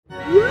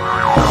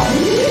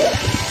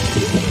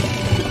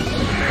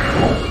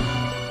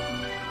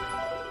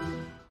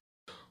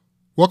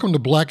Welcome to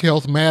Black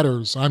Health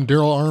Matters. I'm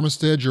Daryl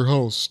Armistead, your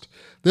host.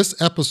 This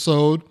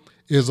episode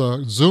is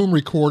a Zoom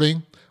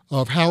recording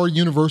of Howard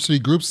University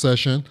group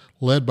session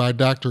led by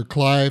Dr.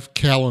 Clive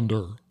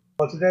Callender.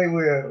 Well, today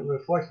we're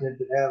fortunate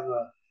to have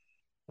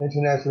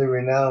internationally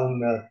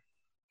renowned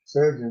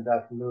surgeon,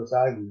 Dr. Louis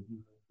Ivy, who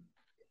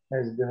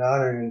has been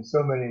honored in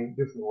so many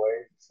different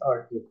ways. It's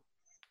hard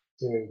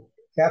to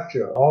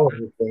capture all of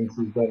the things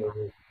he's done in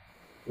his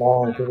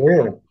long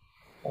career.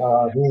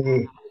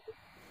 He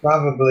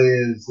probably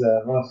is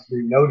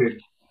mostly noted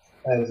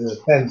as a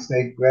Penn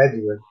State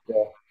graduate.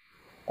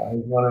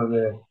 He's one of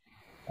the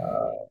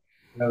uh,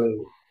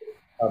 really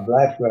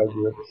black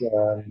graduates,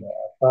 and a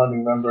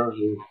founding member of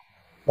the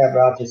Kappa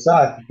Alpha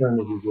Psi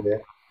fraternity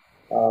there.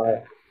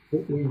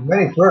 He's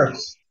many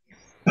firsts,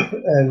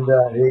 and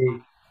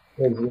he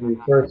was the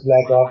first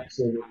black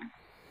officer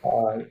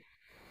uh,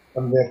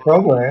 from their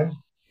program.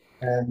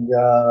 And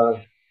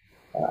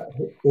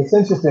it's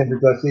interesting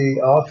because he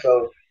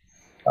also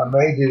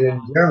majored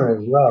in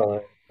German as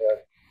well.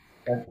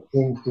 And that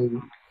seems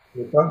to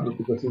be appropriate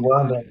because he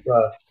wound up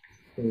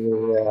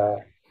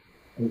in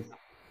his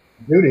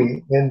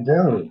duty in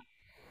Germany.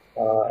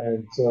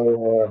 And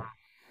so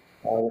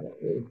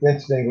it's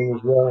interesting, he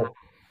was well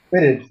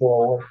fitted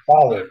for what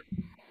followed.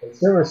 The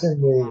service in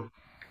the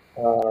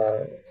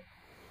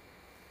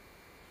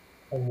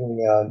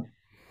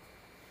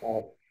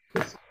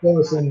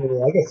service in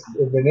the, I guess,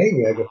 in the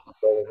Navy, I guess you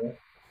call it.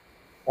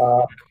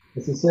 Uh,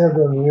 he served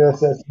on the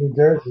USS New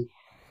Jersey,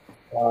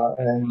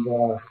 and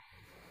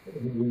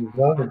he's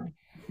known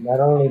not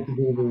only to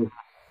be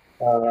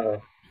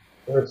the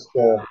first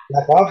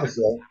black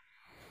officer,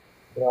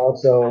 but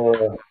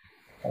also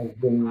has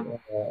been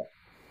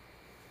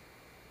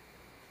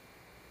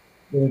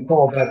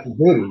called back to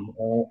duty.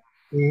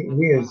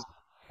 He is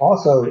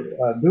also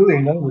duly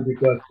known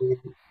because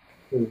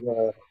is,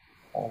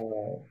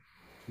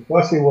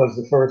 because he was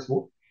the first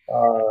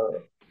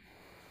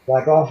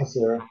black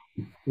officer.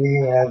 He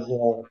has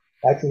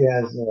actually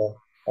has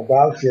a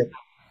voucher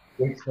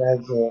which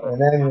has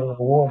an annual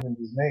award in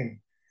his name.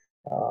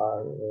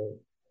 Uh,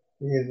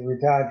 he is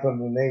retired from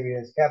the Navy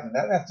as captain.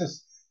 That's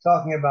just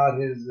talking about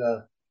his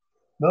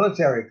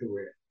military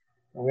career.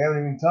 And we haven't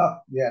even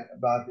talked yet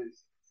about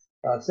his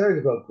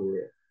surgical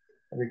career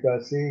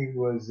because he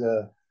was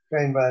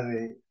trained by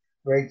the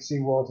great C.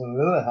 Walter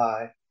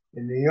Lillehei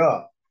in New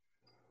York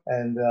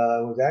and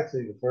was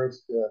actually the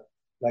first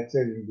black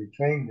surgeon to be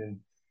trained in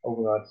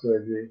open heart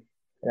surgery.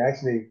 And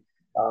actually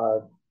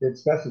did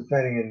special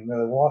training in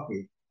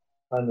Milwaukee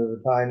under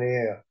the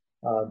pioneer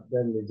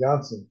Bentley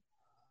Johnson.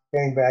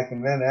 Came back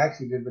and then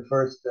actually did the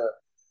first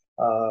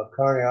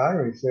coronary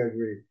artery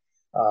surgery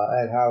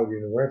at Howard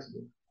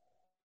University.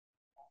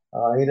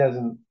 He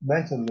doesn't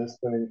mention this,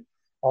 but he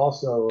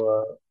also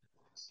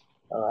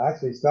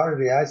actually started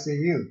the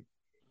ICU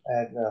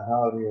at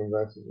Howard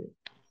University.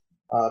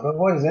 But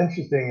what is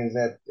interesting is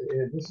that in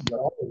addition to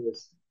all of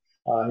this,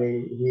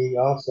 he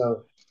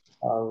also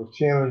was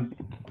chairman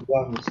of the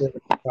government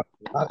service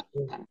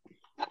hospital.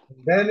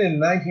 And then in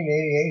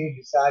 1988,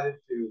 he decided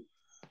to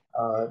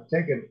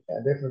take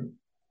a different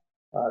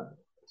uh,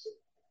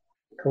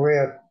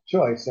 career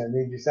choice, and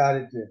he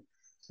decided to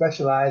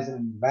specialize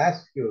in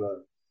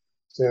vascular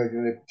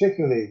surgery,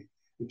 particularly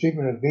the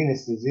treatment of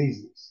venous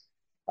diseases.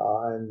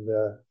 And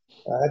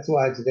that's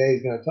why today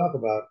he's going to talk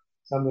about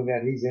something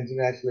that he's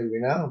internationally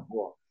renowned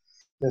for.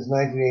 Since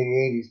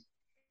 1988, he's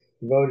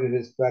devoted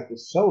his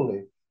practice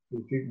solely to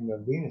the treatment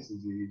of venous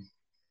disease,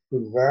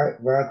 with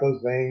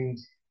varicose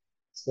veins,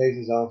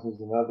 stasis ulcers,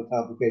 and other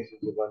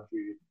complications of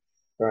untreated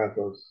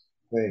varicose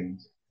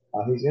veins.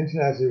 He's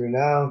internationally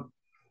renowned,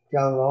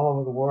 traveling all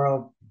over the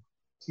world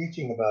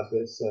teaching about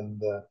this,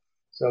 and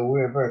so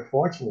we're very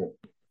fortunate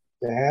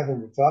to have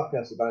him to talk to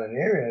us about an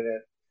area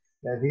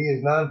that he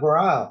is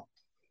non-paral,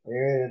 an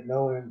area that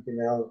no one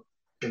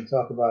can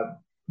talk about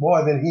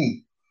more than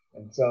he.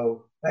 And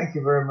so, thank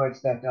you very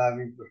much, Dr.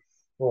 Ivy,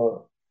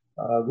 for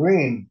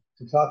agreeing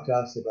to talk to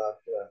us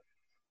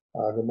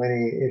about the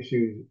many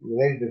issues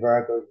related to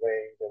varicose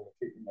veins and the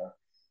treatment of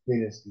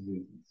venous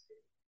diseases.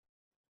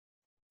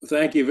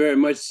 Thank you very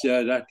much,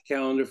 Dr.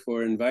 Callender,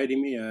 for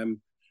inviting me.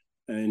 I'm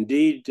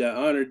indeed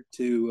honored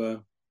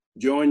to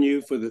join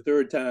you for the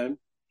third time,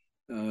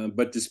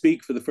 but to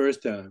speak for the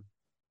first time.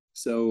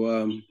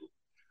 So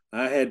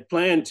I had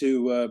planned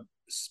to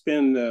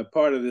spend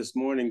part of this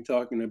morning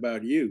talking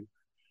about you,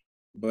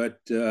 but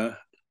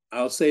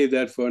I'll save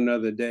that for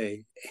another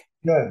day.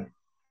 Good.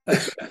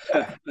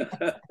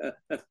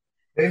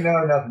 They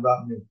know enough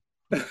about me.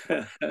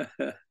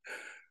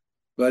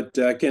 But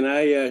can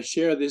I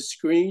share this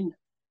screen?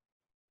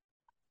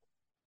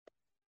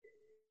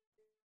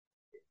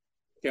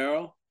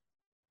 Carol?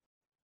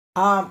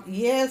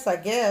 Yes, I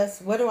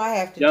guess. What do I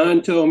have to do?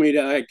 John told me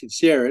that I could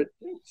share it.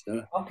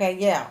 So Okay,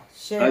 yeah, I'll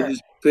sure.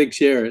 just click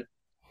share it.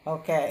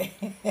 Okay.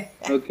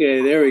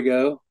 Okay, there we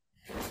go.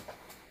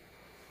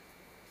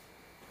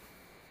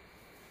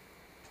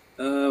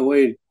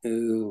 Wait.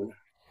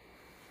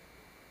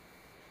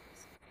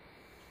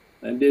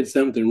 I did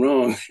something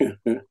wrong.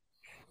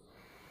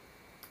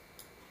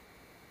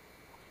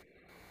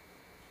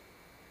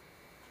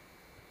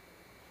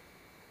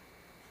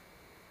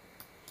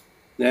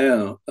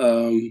 Now,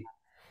 I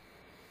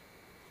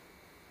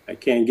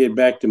can't get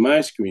back to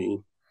my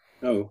screen.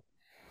 Oh.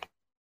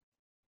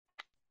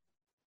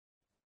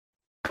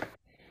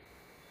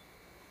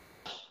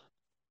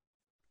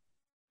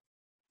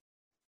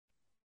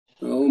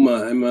 Oh,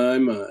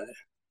 my.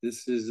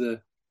 This is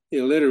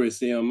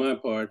illiteracy on my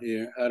part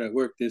here, how to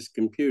work this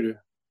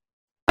computer.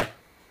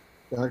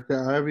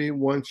 Dr. Ivy,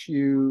 once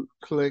you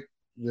click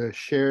the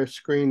share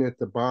screen at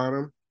the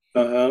bottom,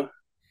 Uh-huh.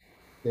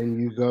 then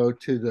you go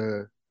to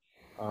the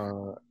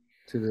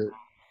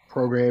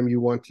program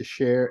you want to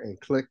share and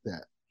click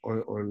that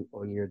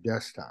on your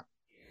desktop.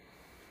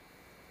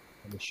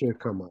 And it should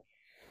come up.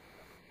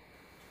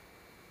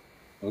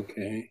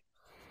 Okay.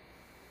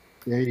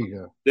 There you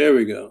go. There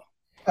we go.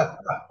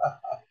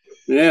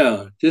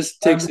 Now,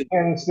 just takes it.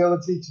 I'm still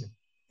a teacher.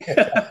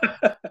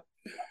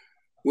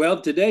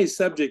 Well, today's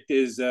subject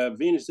is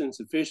venous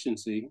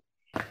insufficiency.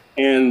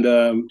 And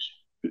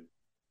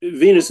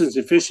venous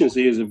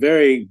insufficiency is a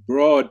very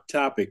broad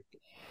topic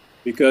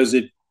because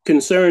it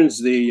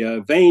concerns the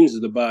veins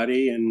of the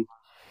body, and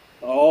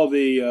all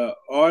the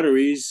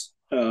arteries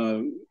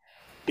in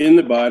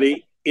the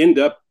body end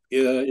up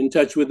in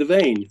touch with the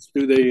veins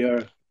through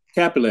the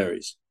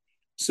capillaries.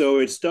 So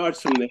it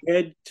starts from the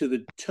head to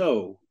the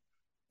toe.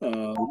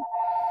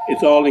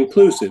 It's all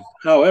inclusive.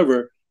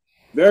 However,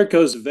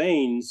 varicose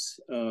veins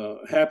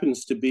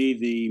happens to be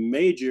the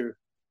major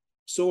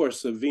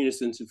source of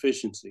venous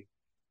insufficiency.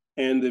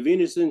 And the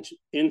venous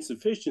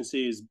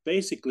insufficiency is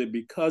basically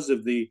because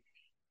of the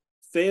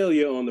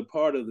failure on the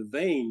part of the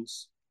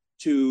veins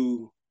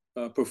to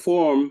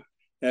perform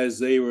as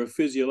they were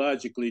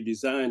physiologically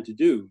designed to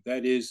do.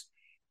 That is,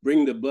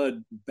 bring the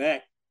blood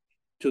back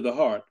to the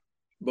heart,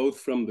 both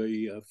from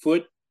the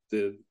foot,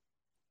 the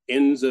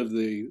ends of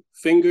the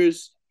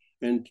fingers,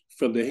 and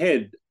from the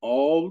head.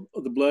 All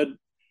of the blood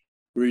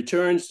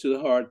returns to the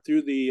heart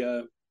through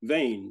the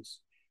veins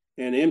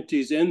and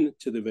empties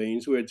into the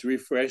veins, where it's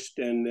refreshed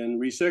and then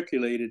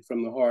recirculated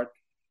from the heart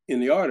in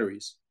the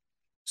arteries.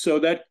 So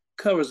that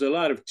covers a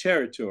lot of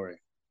territory.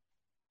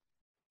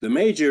 The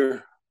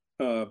major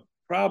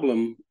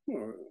problem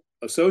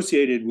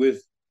associated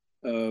with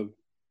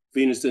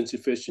venous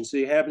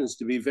insufficiency happens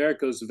to be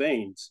varicose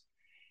veins.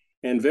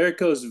 And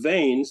varicose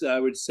veins, I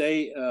would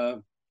say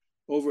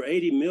over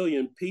 80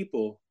 million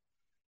people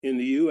in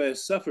the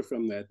US suffer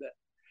from that.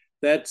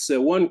 That's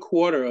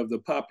 1/4 of the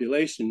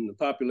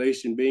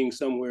population being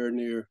somewhere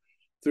near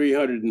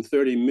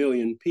 330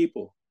 million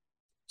people.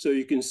 So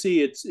you can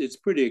see it's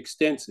pretty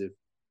extensive.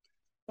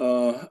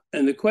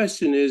 And the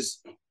question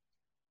is,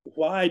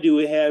 why do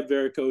we have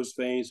varicose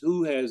veins?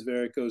 Who has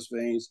varicose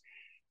veins?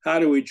 How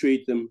do we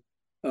treat them?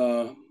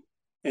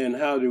 And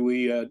how do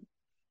we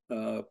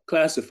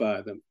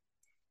classify them?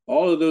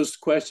 All of those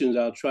questions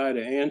I'll try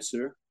to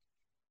answer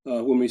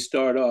when we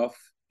start off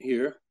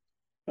here.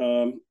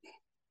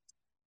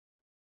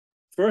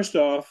 First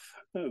off,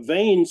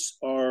 veins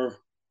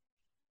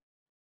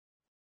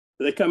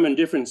they come in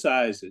different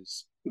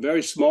sizes.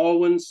 Very small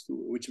ones,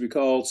 which we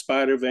call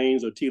spider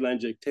veins or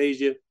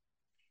telangiectasia.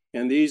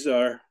 And these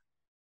are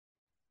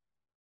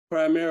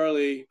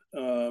primarily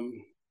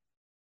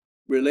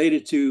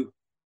related to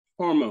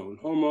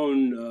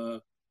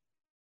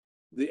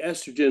the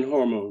estrogen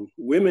hormone.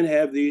 Women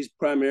have these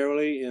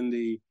primarily in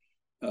the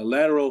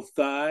lateral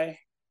thigh.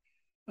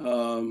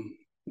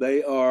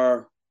 They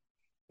are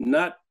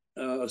not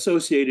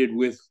associated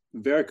with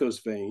varicose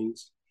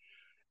veins.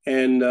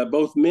 And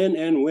both men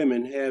and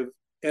women have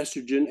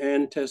estrogen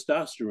and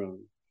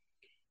testosterone.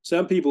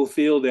 Some people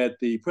feel that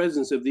the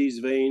presence of these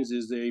veins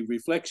is a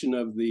reflection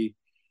of the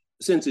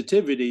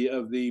sensitivity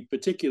of the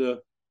particular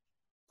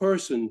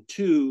person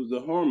to the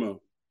hormone.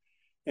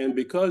 And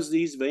because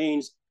these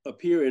veins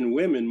appear in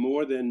women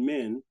more than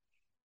men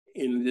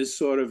in this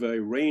sort of a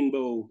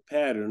rainbow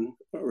pattern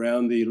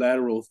around the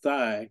lateral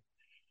thigh,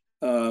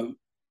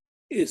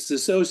 it's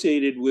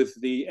associated with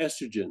the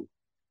estrogen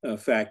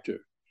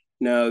factor.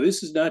 Now,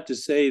 this is not to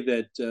say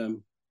that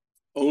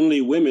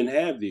only women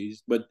have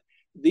these, but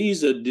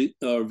these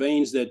are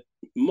veins that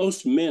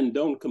most men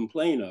don't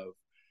complain of.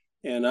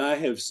 And I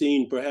have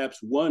seen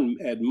perhaps one,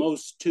 at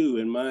most two,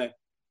 in my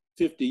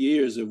 50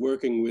 years of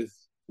working with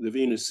the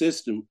venous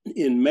system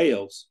in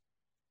males.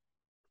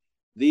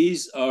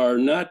 These are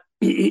not,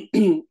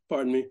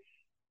 pardon me,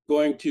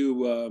 going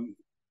to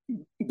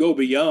go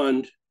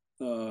beyond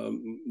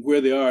where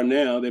they are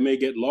now. They may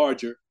get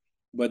larger,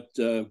 but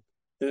the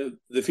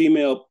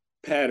female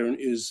pattern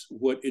is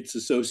what it's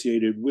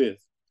associated with.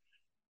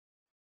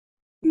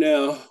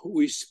 Now,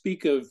 we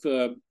speak of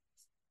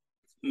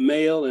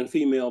male and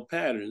female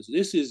patterns.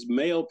 This is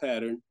male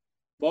pattern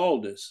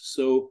baldness.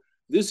 So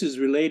this is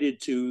related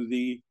to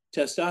the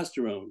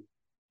testosterone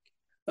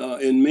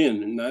in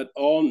men. Not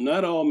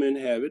all men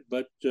have it,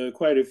 but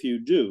quite a few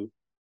do.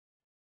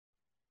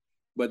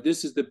 But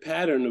this is the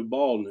pattern of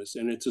baldness,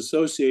 and it's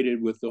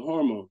associated with the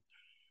hormone.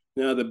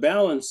 Now, the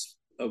balance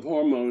of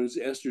hormones,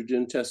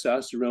 estrogen,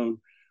 testosterone,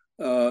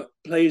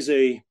 plays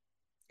a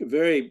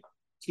very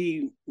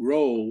key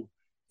role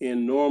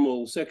in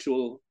normal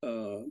sexual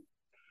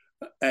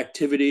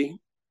activity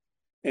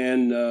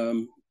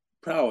and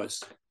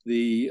prowess.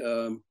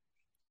 The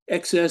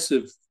excess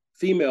of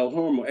female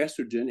hormone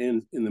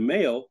estrogen in the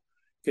male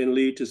can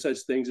lead to such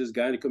things as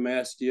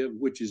gynecomastia,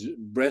 which is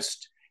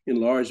breast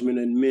enlargement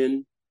in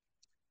men,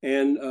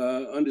 and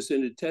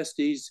undescended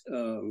testes,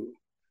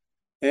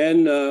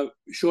 and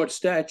short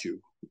stature.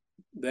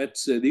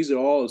 These are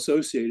all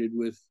associated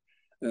with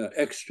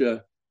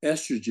extra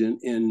estrogen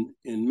in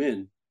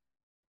men.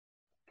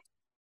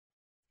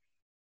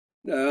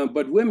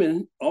 But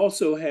women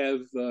also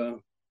have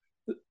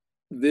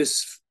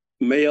this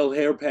male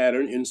hair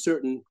pattern in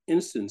certain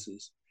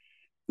instances.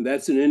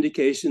 That's an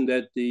indication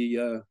that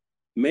the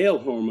male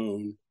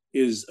hormone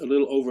is a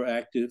little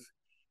overactive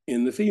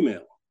in the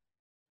female.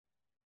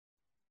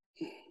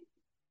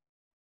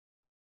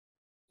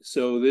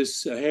 So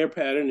this hair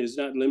pattern is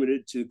not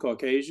limited to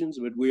Caucasians,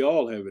 but we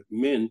all have it,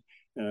 men,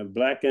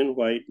 black and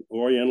white,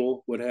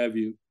 Oriental, what have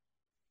you.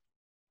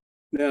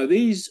 Now,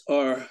 these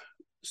are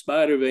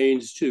spider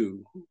veins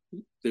too.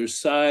 Their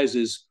size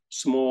is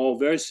small,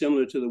 very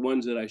similar to the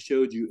ones that I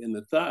showed you in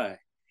the thigh.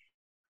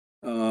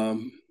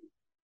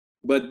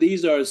 But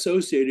these are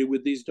associated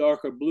with these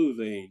darker blue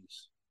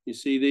veins. You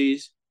see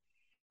these?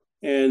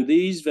 And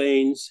these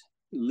veins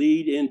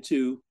lead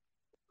into,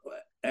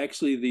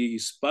 actually the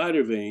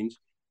spider veins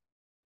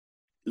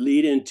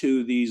lead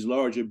into these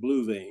larger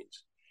blue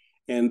veins.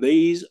 And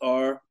these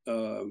are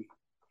a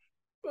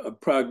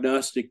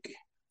prognostic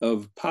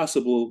of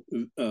possible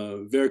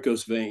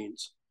varicose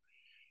veins.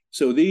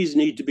 So these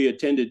need to be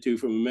attended to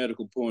from a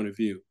medical point of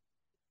view.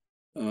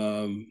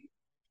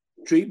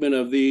 Treatment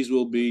of these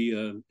will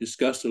be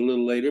discussed a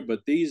little later,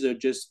 but these are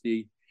just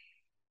the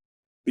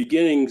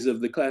beginnings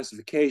of the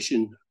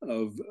classification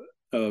of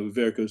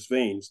varicose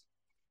veins.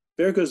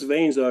 Varicose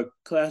veins are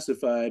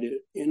classified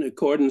in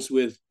accordance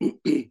with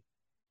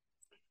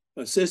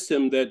a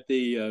system that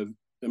the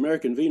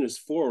American Venous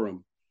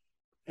Forum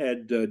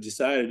had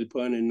decided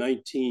upon in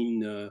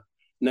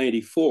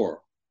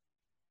 1994.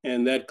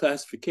 And that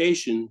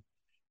classification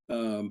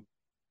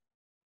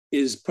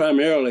is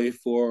primarily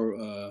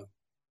for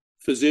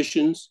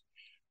physicians,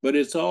 but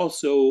it's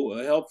also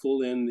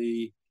helpful in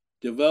the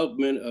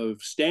development of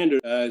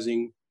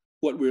standardizing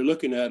what we're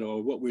looking at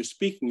or what we're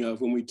speaking of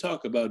when we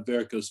talk about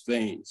varicose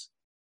veins.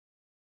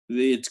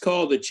 It's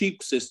called the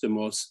CHEAP system,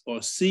 or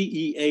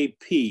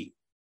CEAP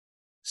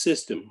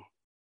system,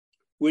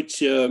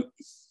 which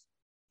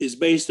is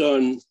based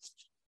on,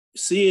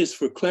 C is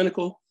for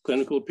clinical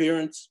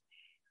appearance,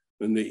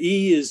 and the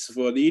E is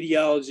for the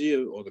etiology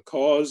or the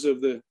cause of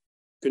the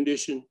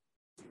condition,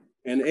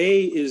 and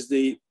A is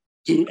the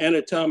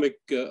anatomic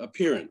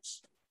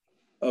appearance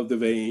of the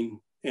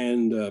vein,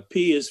 and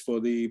P is for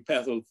the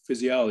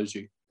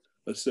pathophysiology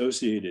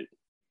associated.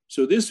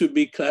 So this would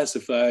be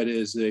classified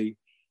as a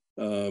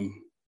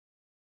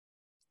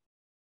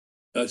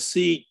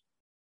C1,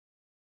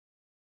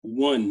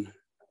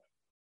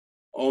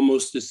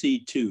 almost a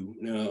C2.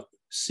 Now,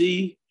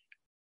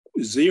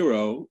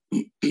 C0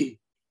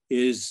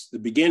 is the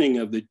beginning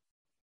of the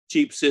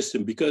CHEAP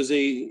system because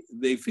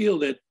they feel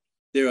that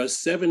there are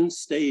 7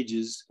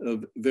 stages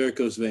of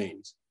varicose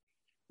veins,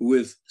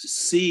 with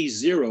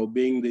C0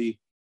 being the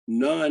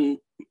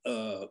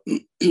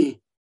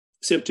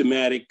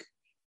non-symptomatic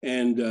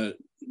and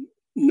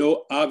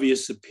no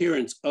obvious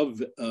appearance of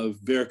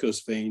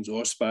varicose veins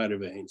or spider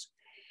veins.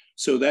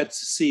 So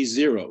that's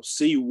C0.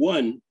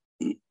 C1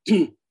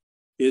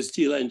 is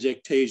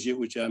telangiectasia,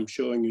 which I'm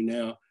showing you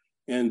now,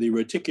 and the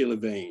reticular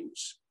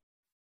veins.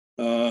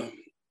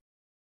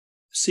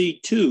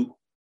 C2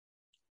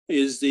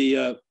 is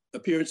the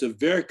appearance of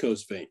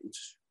varicose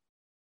veins,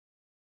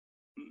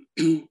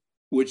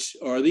 which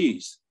are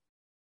these.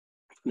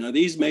 Now,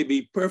 these may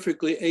be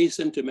perfectly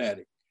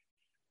asymptomatic,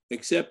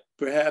 except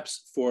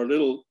perhaps for a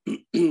little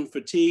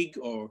fatigue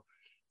or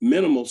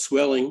minimal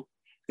swelling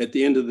at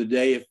the end of the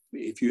day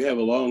if you have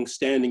a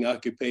long-standing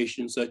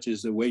occupation, such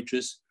as a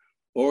waitress,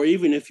 or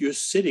even if you're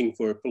sitting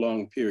for a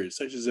prolonged period,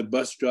 such as a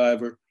bus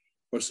driver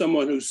or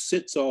someone who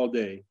sits all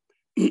day.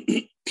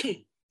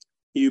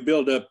 You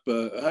build up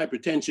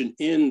hypertension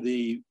in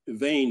the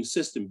vein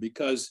system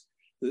because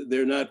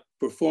they're not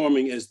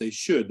performing as they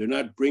should. They're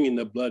not bringing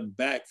the blood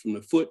back from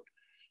the foot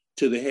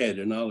to the head,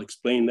 and I'll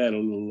explain that a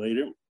little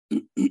later.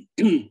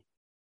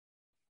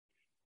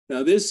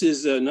 Now, this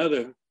is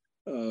another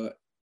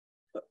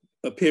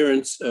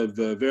appearance of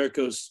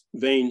varicose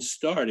veins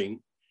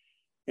starting,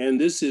 and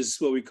this is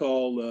what we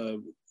call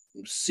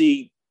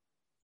C2,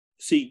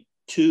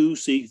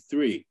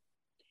 C3.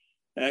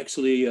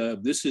 Actually,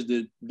 this is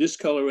the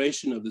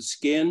discoloration of the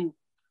skin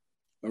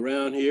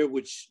around here,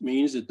 which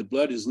means that the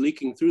blood is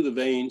leaking through the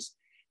veins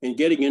and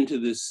getting into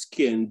the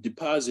skin,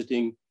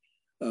 depositing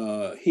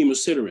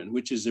hemosiderin,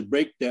 which is a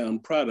breakdown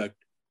product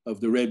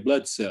of the red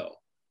blood cell.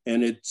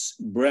 And it's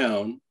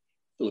brown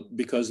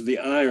because of the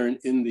iron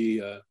in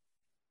the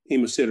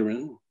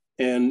hemosiderin.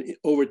 And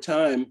over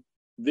time,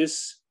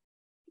 this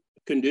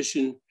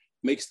condition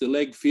makes the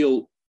leg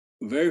feel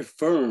very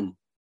firm.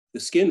 The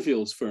skin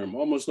feels firm,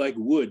 almost like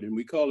wood, and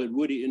we call it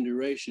woody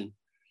induration.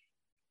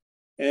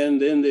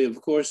 And then,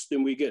 of course,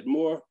 then we get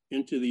more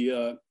into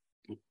the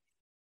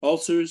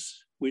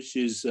ulcers, which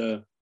is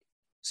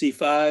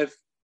C5.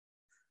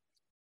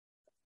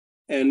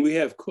 And we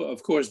have,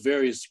 of course,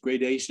 various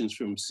gradations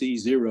from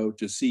C0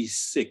 to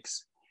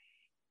C6.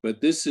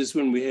 But this is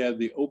when we have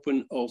the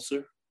open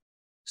ulcer.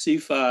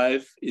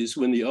 C5 is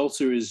when the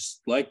ulcer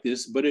is like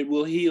this, but it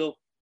will heal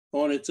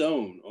on its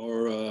own,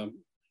 or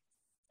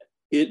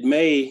it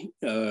may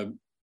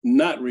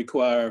not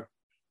require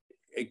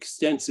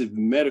extensive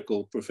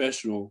medical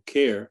professional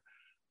care,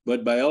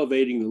 but by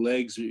elevating the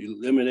legs,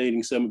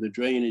 eliminating some of the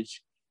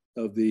drainage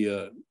of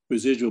the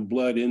residual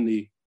blood in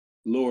the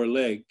lower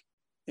leg,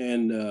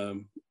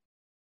 and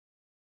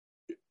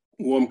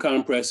warm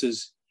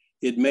compresses,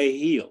 it may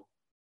heal.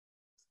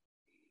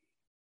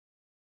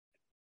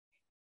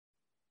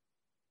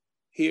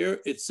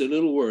 Here, it's a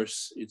little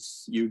worse.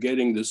 You're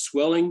getting the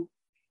swelling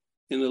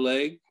in the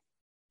leg,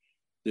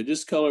 the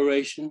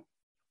discoloration,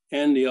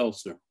 and the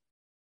ulcer.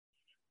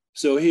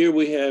 So here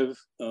we have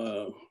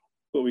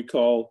what we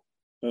call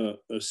a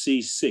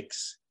C6.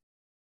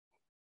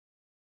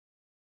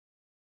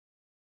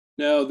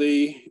 Now,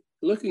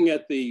 looking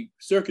at the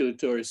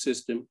circulatory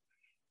system,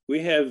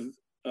 we have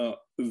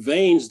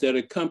veins that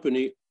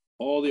accompany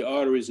all the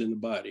arteries in the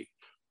body,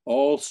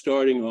 all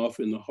starting off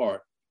in the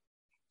heart.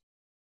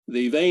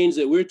 The veins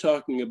that we're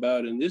talking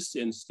about in this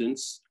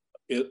instance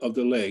of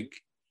the leg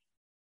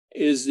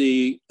is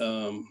the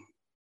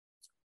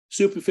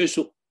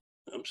superficial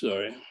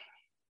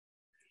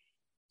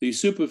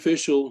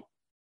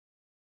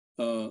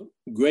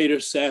greater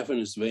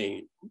saphenous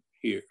vein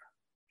here.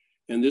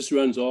 And this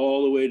runs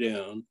all the way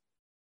down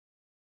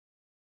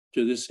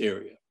to this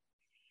area.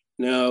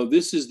 Now,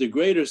 this is the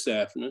greater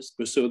saphenous,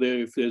 but so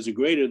if there's a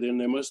greater, then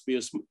there must be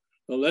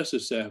a lesser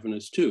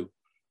saphenous too.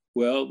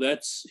 Well,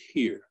 that's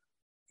here.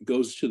 It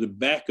goes to the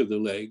back of the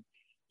leg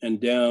and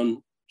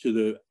down to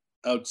the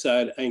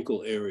outside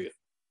ankle area.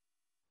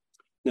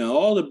 Now,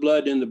 all the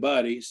blood in the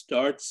body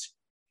starts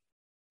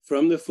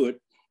from the foot,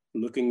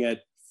 looking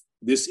at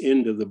this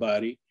end of the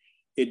body.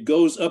 It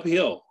goes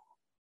uphill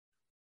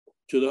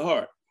to the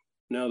heart.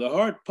 Now, the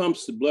heart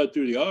pumps the blood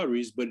through the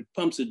arteries, but it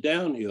pumps it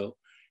downhill,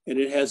 and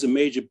it has a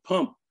major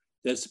pump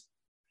that's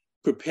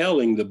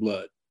propelling the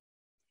blood.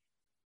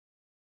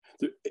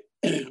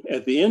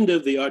 At the end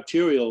of the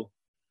arterial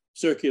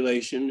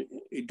circulation,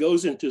 it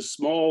goes into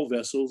small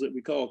vessels that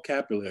we call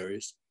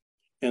capillaries,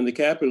 and the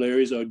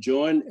capillaries are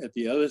joined at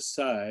the other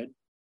side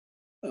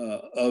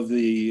of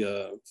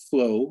the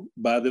flow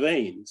by the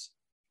veins.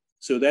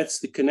 So that's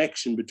the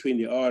connection between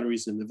the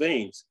arteries and the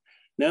veins.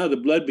 Now the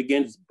blood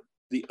begins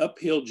the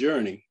uphill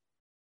journey.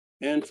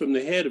 And from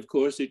the head, of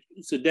course,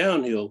 it's a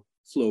downhill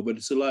flow, but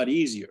it's a lot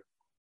easier.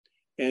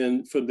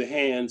 And from the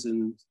hands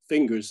and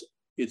fingers,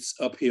 it's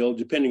uphill,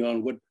 depending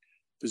on what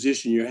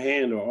position your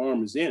hand or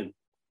arm is in.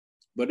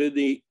 But in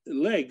the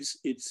legs,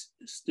 it's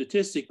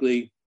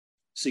statistically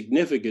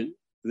significant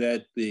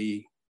that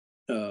the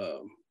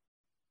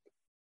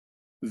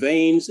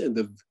veins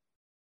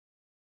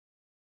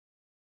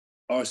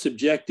are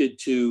subjected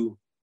to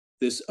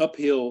this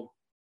uphill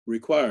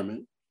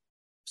requirement.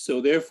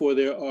 So therefore,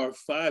 there are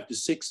 5 to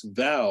 6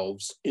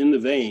 valves in the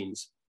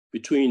veins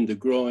between the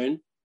groin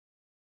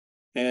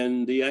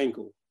and the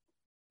ankle,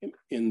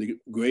 in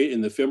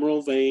the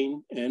femoral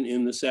vein and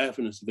in the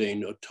saphenous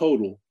vein, a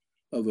total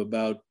of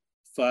about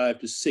 5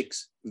 to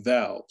 6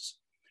 valves.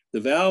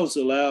 The valves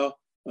allow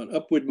an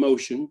upward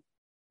motion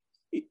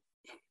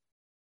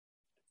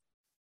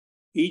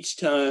each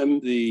time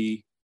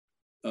the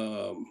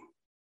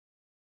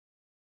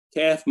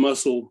calf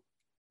muscle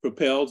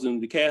propels,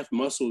 and the calf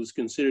muscle is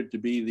considered to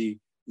be the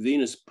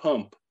venous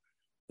pump.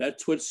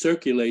 That's what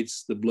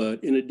circulates the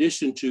blood, in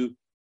addition to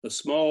a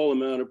small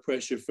amount of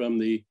pressure from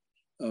the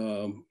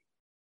flow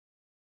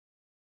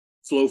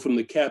from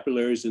the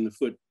capillaries in the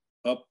foot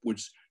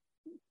upwards,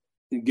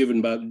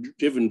 driven by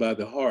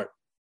the heart.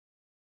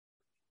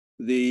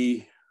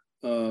 The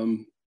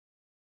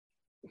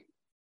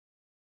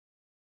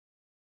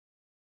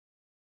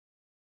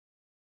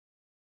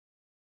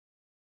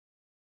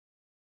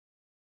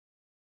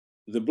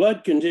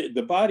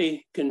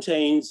body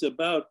contains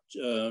about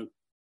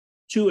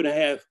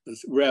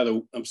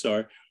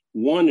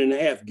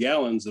 1.5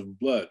 gallons of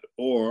blood,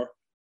 or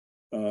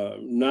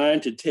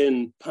 9 to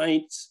 10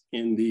 pints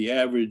in the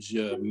average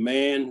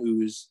man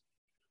who is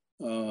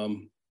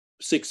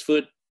 6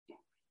 foot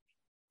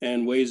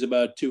and weighs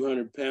about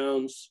 200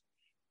 pounds.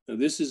 Now,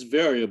 this is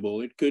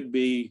variable. It could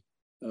be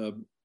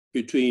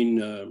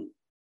between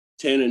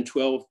 10 and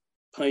 12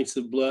 pints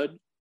of blood,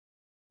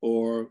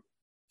 or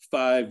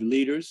 5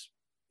 liters.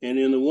 And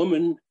in the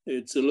woman,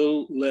 it's a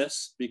little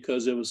less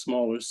because of a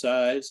smaller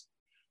size.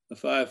 A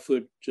 5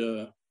 foot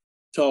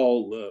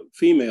tall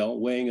female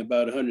weighing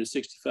about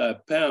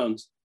 165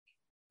 pounds,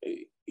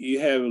 you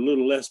have a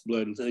little less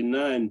blood, let's say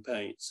 9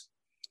 pints.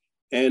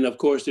 And of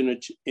course, in an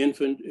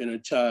infant, in a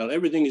child,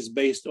 everything is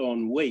based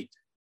on weight.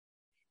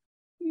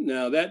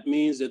 Now that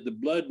means that the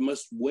blood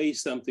must weigh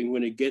something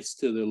when it gets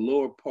to the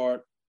lower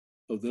part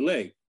of the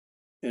leg.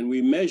 And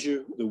we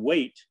measure the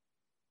weight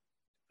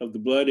of the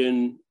blood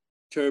in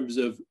terms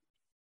of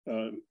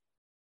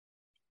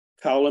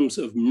columns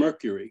of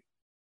mercury.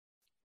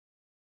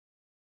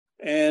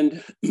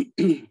 And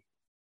the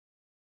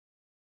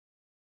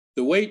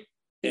weight,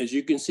 as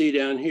you can see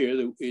down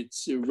here,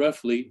 it's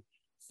roughly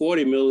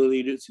 40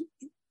 milliliters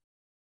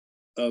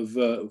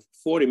of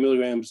 40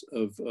 milligrams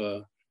of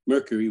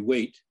mercury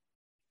weight.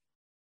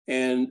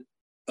 And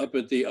up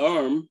at the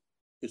arm,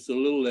 it's a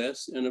little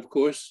less. And of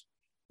course,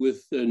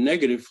 with the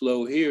negative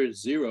flow here,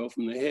 it's 0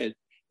 from the head,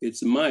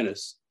 it's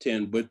minus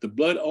 10, but the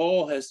blood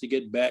all has to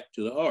get back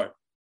to the heart.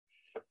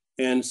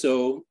 And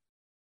so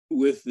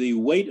with the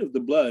weight of the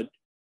blood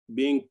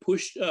being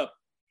pushed up,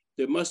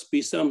 there must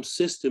be some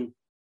system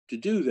to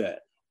do that.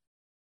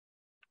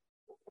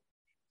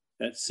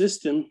 That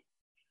system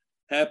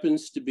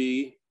happens to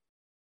be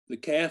the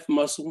calf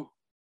muscle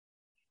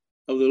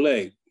of the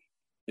leg.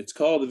 It's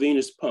called the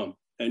venous pump.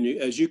 And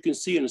as you can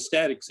see in a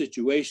static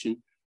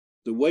situation,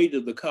 the weight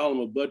of the column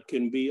of blood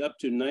can be up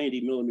to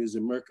 90 millimeters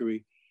of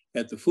mercury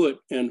at the foot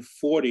and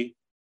 40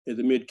 at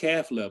the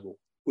mid-calf level.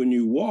 When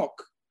you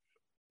walk,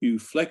 you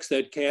flex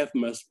that calf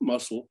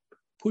muscle,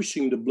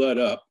 pushing the blood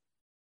up.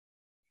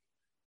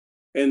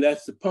 And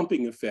that's the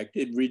pumping effect.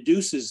 It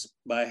reduces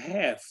by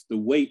half the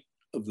weight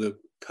of the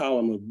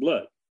column of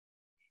blood.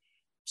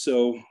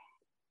 So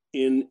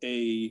in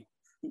a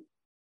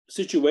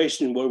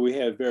situation where we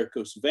have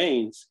varicose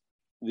veins,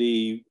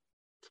 the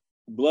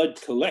blood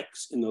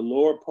collects in the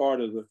lower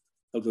part of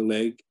the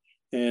leg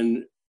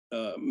and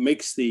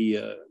makes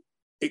it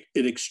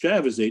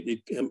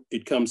extravasate.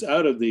 It comes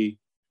out of the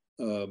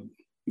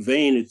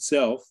vein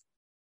itself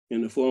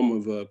in the form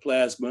of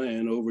plasma,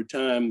 and over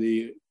time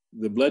the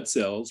blood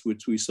cells,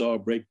 which we saw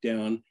break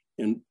down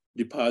and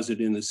deposit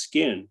in the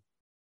skin.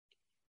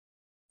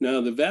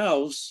 Now the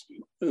valves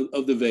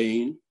of the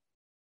vein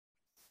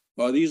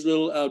are these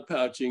little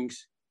outpouchings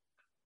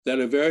that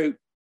are very,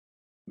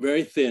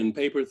 very thin,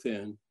 paper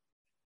thin.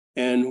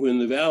 And when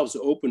the valves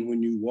open,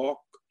 when you walk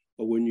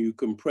or when you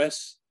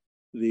compress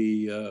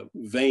the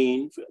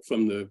vein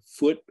from the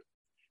foot,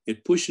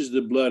 it pushes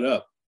the blood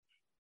up.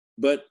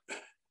 But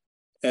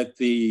at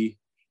the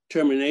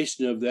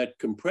termination of that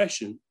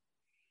compression,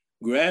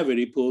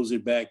 gravity pulls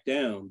it back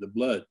down, the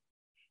blood.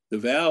 The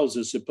valves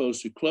are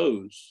supposed to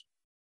close.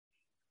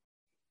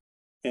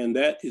 And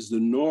that is the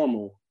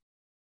normal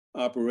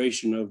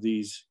operation of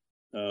these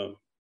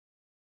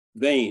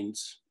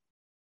veins.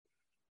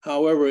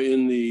 However,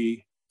 in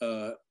the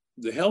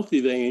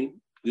healthy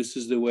vein, this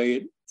is the way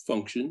it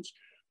functions.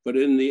 But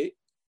in the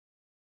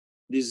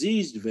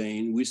diseased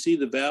vein, we see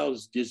the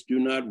valves just do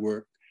not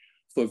work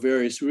for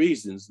various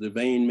reasons. The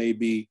vein may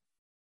be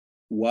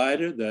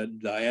wider, the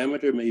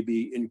diameter may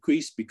be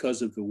increased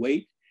because of the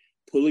weight,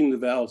 pulling the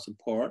valves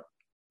apart,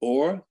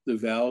 or the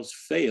valves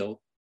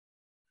fail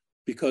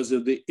because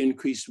of the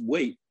increased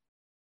weight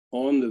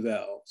on the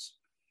valves.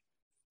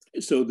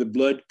 So the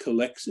blood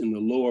collects in the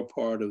lower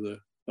part of the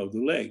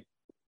leg.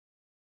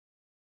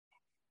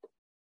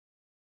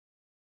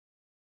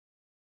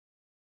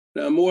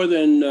 Now, more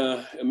than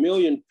 1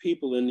 million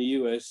people in the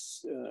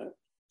US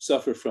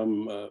suffer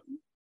from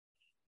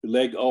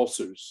leg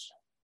ulcers,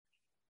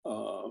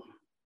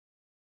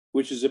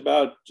 which is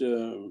about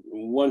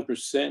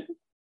 1%.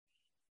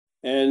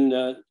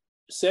 And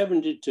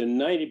 70 to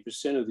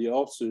 90% of the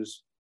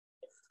ulcers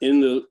in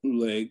the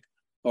leg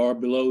are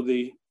below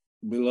the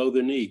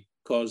knee,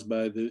 caused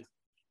by the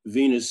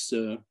venous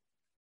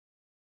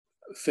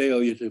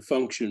failure to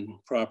function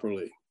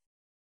properly.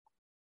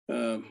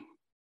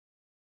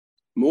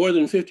 More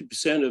than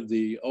 50% of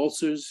the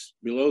ulcers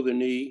below the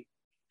knee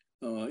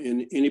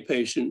in any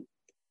patient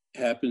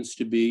happens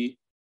to be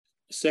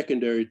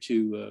secondary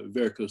to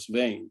varicose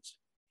veins.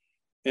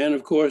 And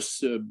of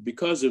course,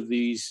 because of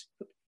these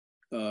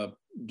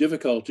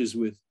difficulties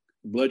with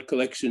blood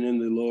collection in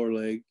the lower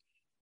leg,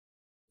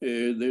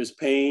 there's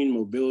pain,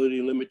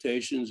 mobility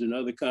limitations, and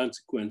other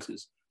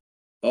consequences.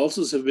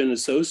 Ulcers have been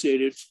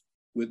associated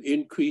with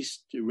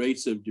increased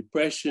rates of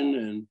depression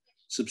and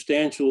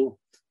substantial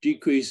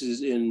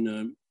decreases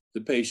in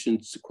the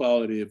patient's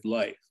quality of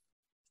life.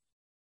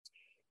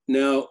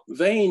 Now,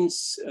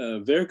 veins,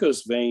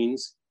 varicose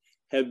veins,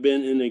 have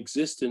been in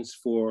existence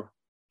for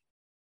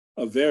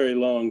a very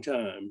long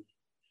time.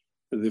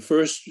 The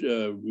first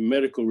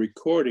medical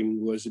recording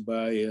was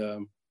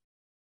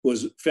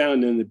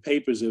found in the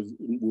papers of,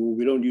 well,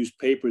 we don't use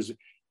papers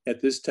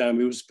at this time,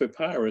 it was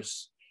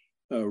papyrus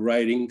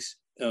writings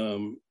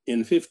in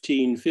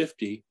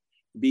 1550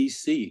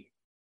 BC.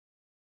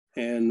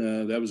 And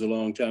that was a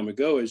long time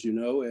ago, as you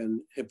know, and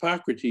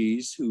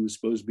Hippocrates, who was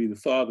supposed to be the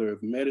father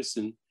of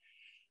medicine,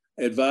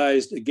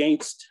 advised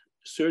against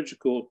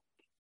surgical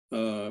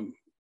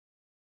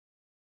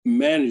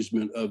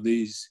management of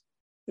this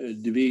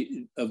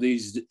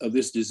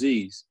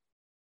disease.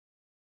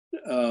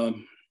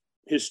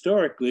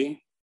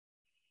 Historically,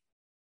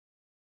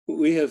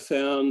 we have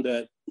found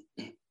that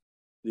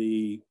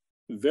the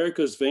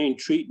varicose vein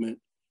treatment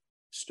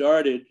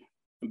started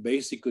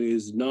basically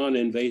as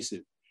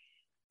non-invasive.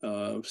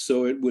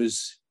 So it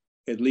was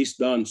at least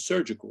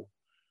non-surgical,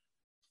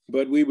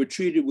 but we were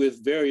treated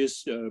with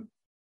various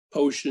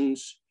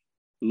potions,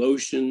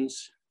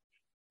 lotions,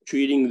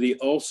 treating the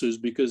ulcers,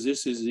 because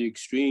this is the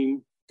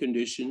extreme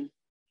condition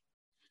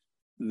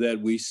that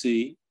we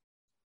see.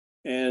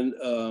 And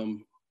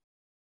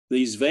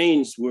these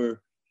veins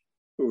were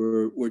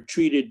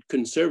treated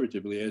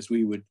conservatively, as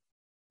we would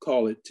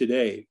call it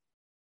today.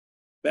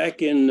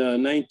 Back in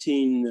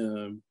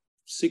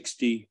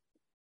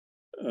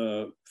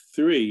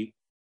 1963,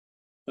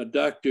 a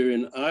doctor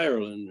in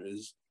Ireland,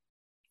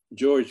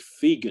 George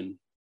Fegan,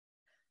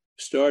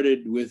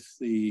 started with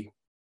he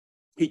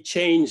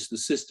changed the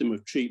system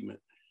of treatment.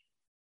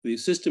 The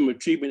system of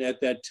treatment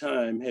at that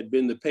time had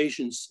been the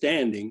patient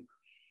standing,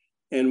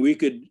 and we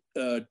could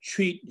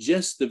treat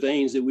just the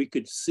veins that we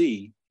could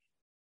see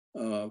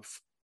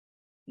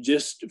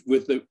just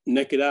with the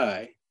naked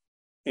eye.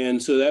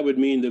 And so that would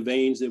mean the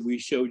veins that we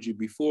showed you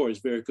before as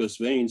varicose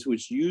veins,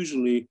 which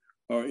usually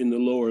are in the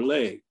lower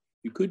leg.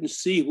 You couldn't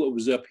see what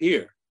was up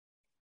here.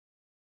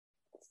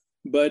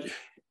 But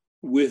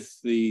with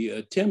the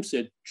attempts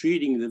at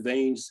treating the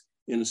veins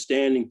in a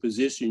standing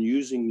position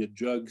using the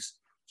drugs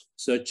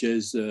such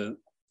as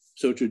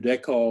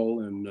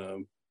sotradecol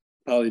and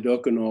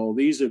polydocanol,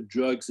 these are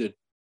drugs that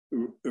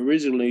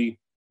originally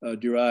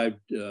derived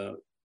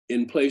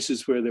in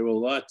places where there were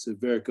lots of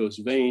varicose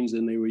veins,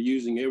 and they were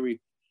using every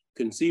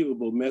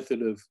conceivable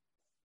method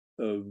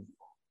of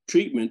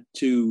treatment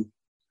to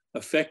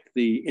affect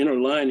the inner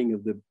lining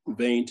of the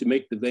vein to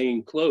make the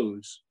vein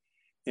close.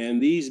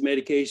 And these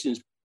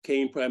medications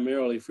came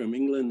primarily from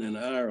England and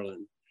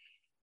Ireland.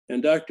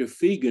 And Dr.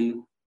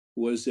 Fegan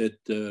was at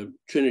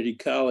Trinity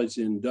College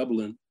in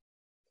Dublin.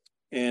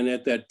 And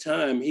at that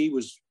time, he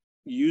was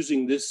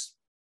using this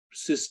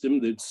system,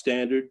 the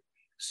standard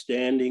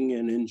standing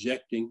and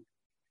injecting.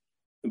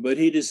 But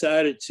he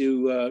decided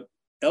to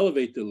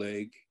elevate the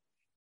leg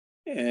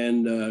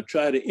and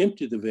try to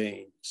empty the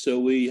vein. So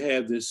we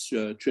have this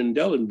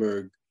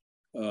Trendelenburg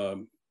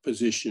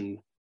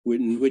position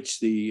in which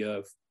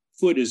the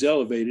foot is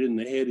elevated and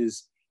the head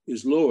is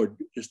lowered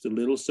just a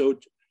little so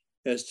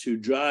as to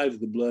drive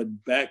the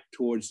blood back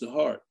towards the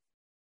heart.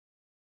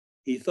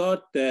 He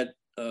thought that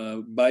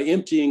by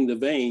emptying the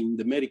vein,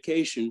 the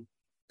medication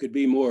could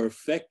be more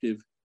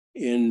effective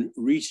in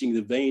reaching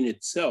the vein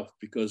itself,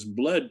 because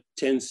blood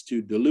tends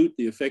to dilute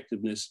the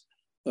effectiveness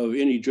of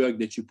any drug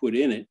that you put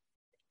in it.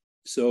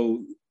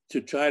 So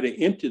to try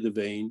to empty the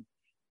vein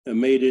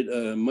made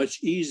it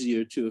much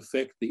easier to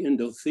affect the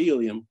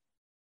endothelium,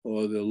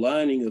 or the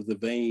lining of the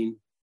vein,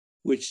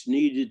 which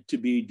needed to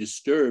be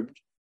disturbed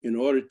in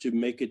order to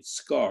make it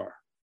scar.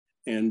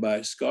 And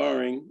by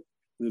scarring,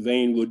 the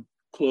vein would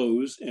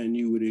close and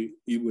you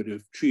would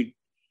have treated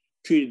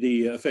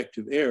the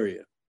affected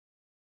area.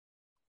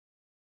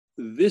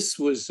 This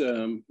was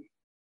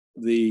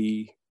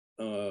the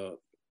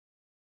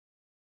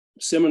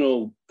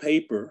seminal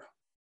paper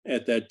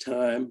at that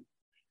time.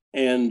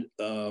 And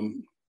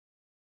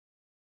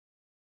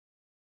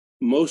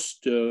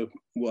most,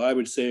 well, I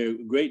would say a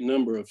great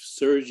number of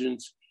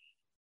surgeons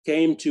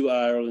came to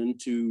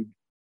Ireland to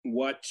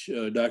watch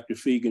Dr.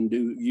 Fegan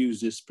use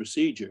this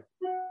procedure.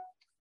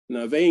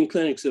 Now, Vein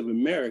Clinics of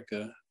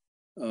America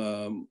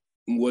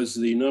was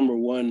the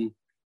 #1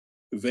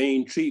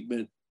 vein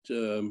treatment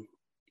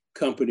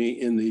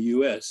company in the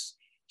US,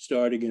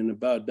 starting in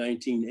about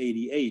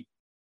 1988.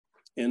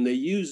 And they used